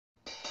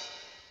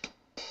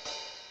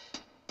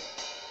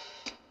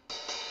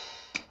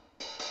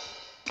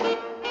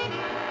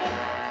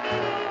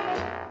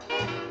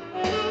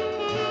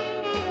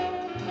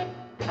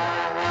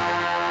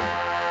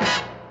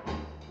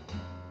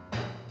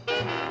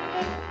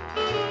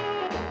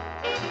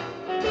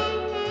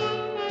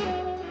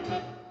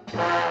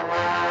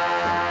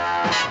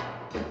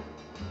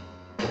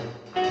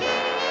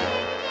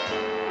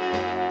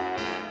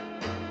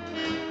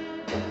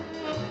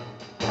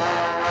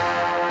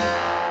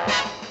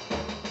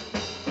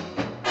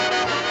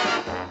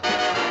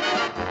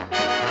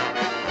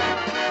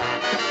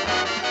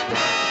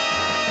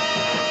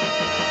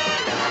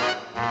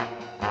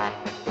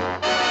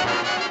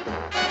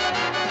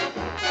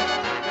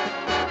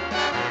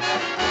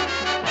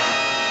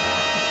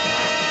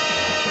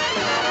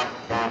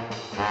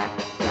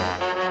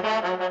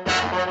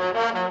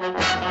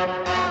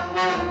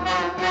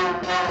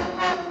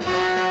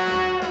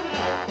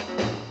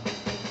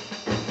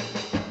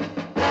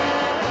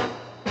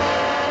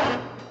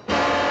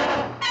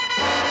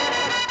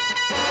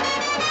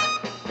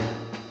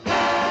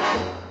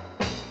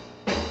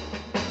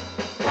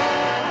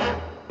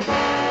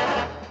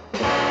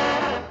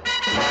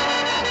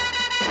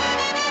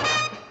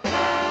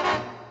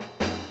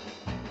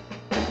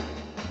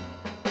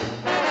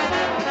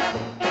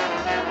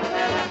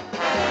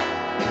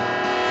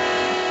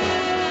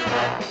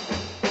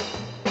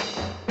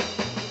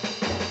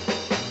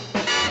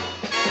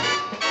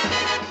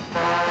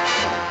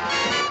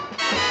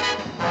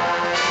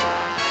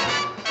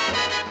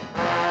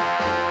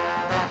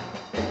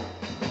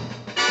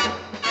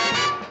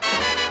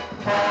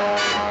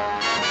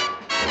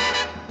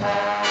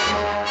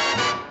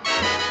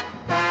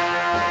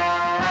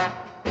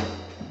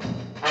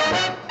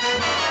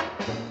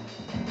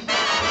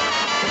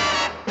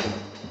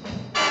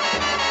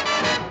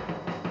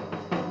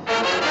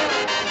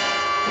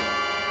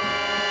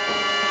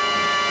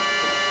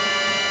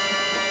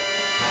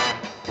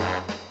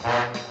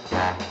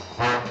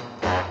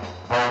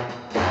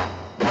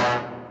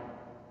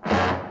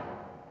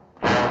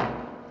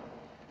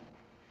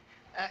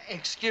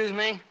Excuse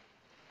me.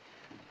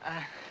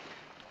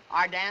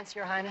 Our dance,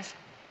 Your Highness?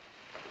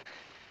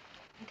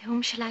 With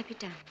whom shall I be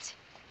dancing?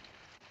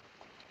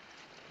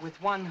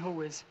 With one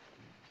who is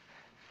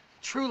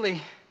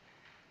truly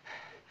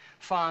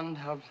fond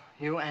of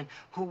you and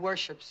who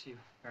worships you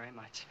very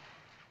much.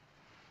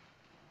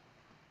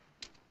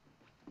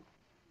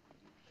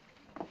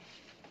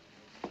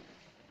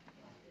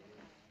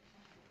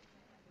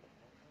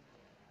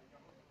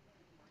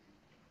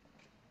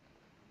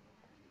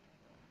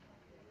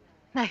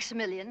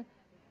 Maximilian,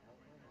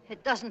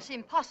 it doesn't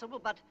seem possible,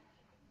 but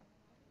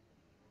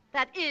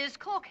that is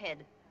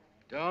Corkhead.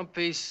 Don't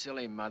be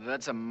silly, Mother.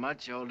 That's a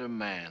much older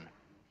man.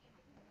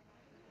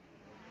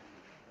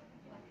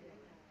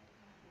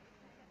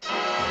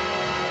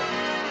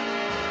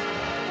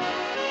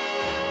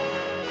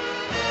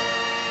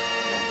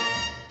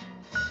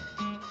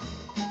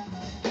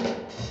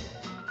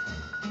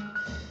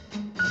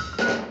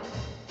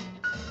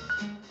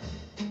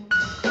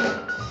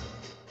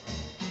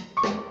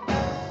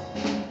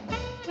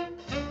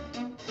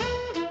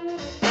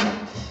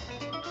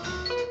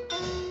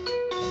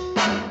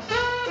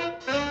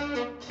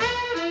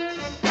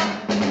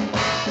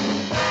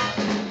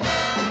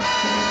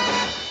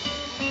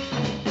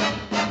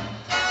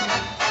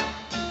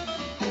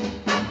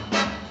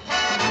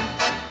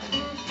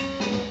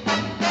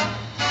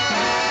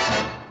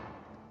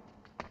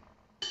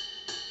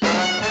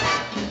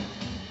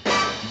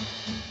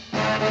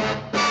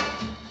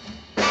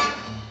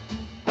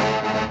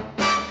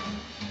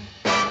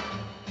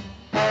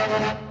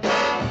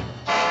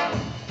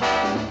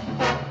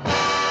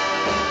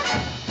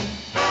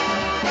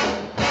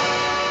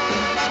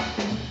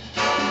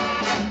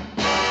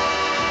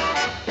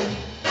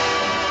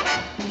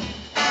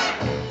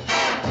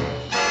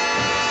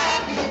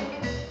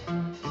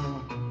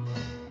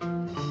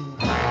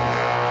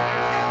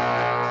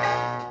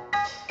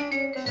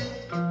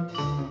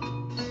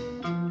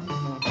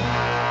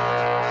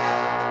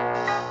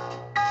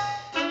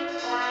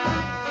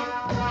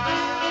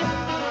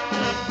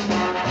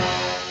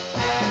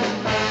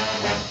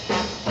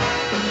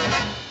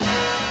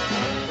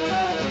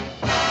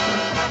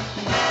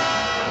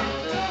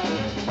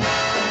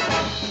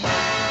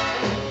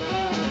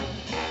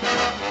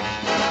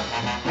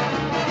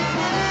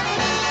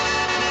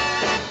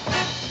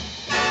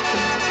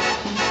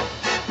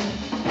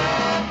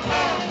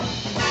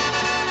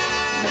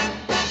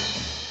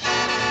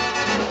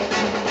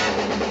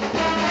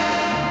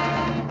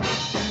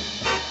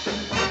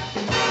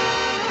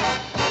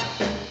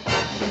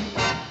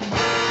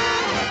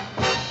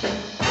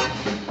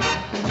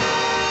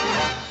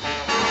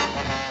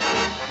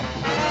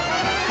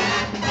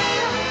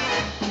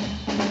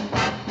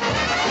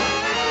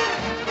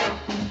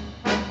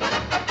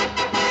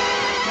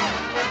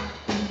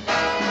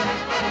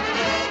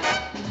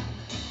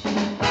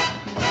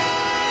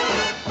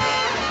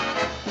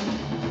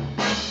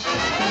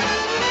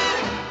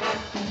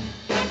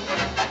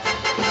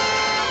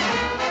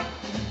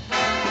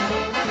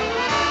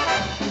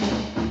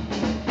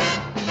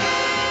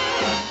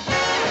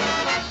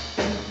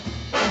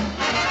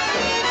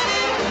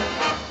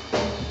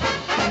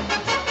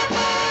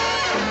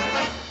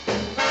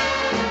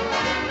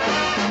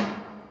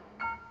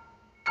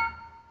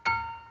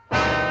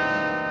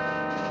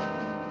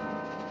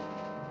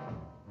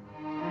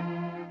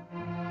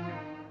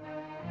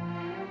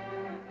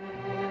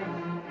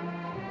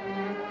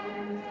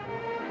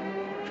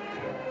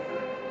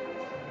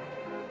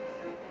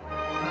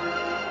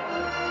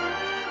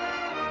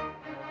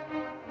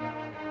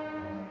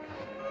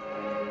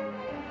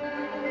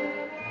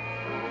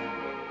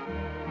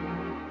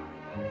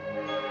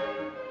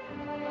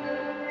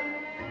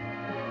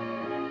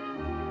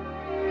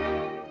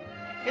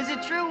 Is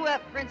it true,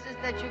 Princess,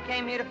 that you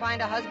came here to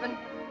find a husband?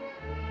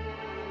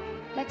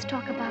 Let's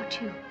talk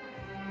about you.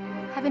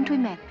 Haven't we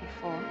met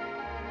before?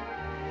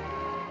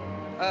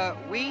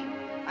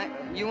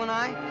 You and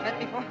I met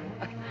before?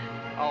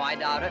 Oh, I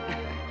doubt it.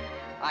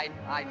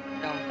 I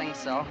don't think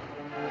so.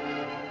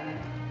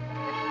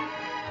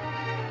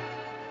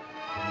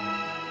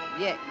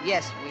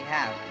 Yes, we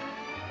have.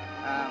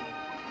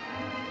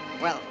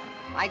 Well,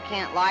 I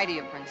can't lie to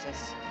you,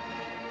 Princess.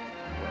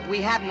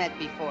 We have met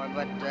before,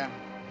 but,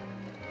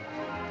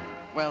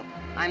 well,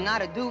 I'm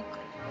not a duke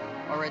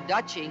or a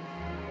duchy.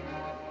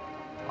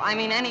 I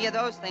mean, any of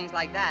those things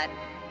like that.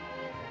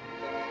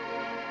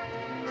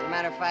 As a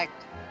matter of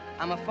fact,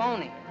 I'm a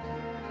phony.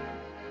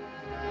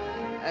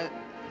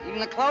 Even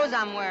the clothes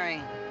I'm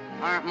wearing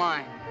aren't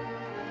mine.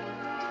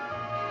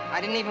 I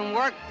didn't even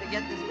work to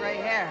get this gray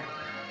hair.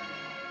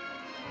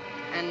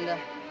 And,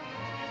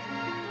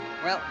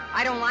 well,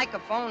 I don't like a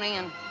phony,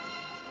 and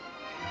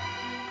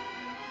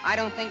I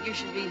don't think you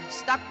should be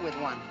stuck with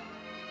one.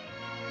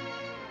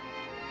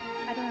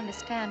 I don't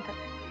understand, but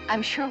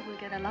I'm sure we'll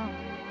get along.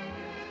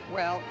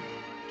 Well,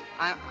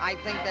 I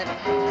think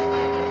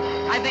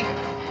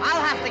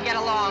I'll have to get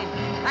along.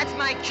 That's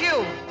my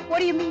cue. What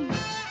do you mean?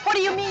 What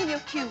do you mean, your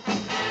cue?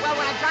 Well,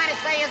 what I'm trying to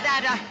say is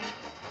that,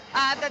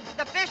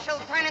 The fish will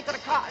turn into the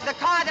car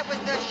that was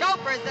the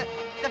chauffeur's,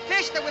 the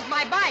fish that was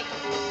my bike.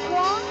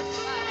 What?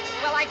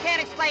 Well, I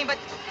can't explain, but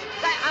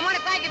I want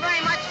to thank you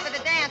very much for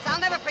the dance. I'll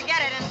never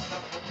forget it, and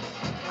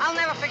I'll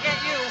never forget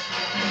you.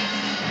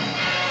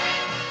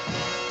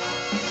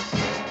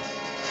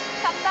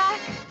 Come back.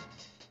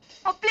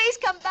 Oh, please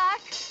come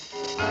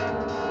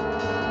back.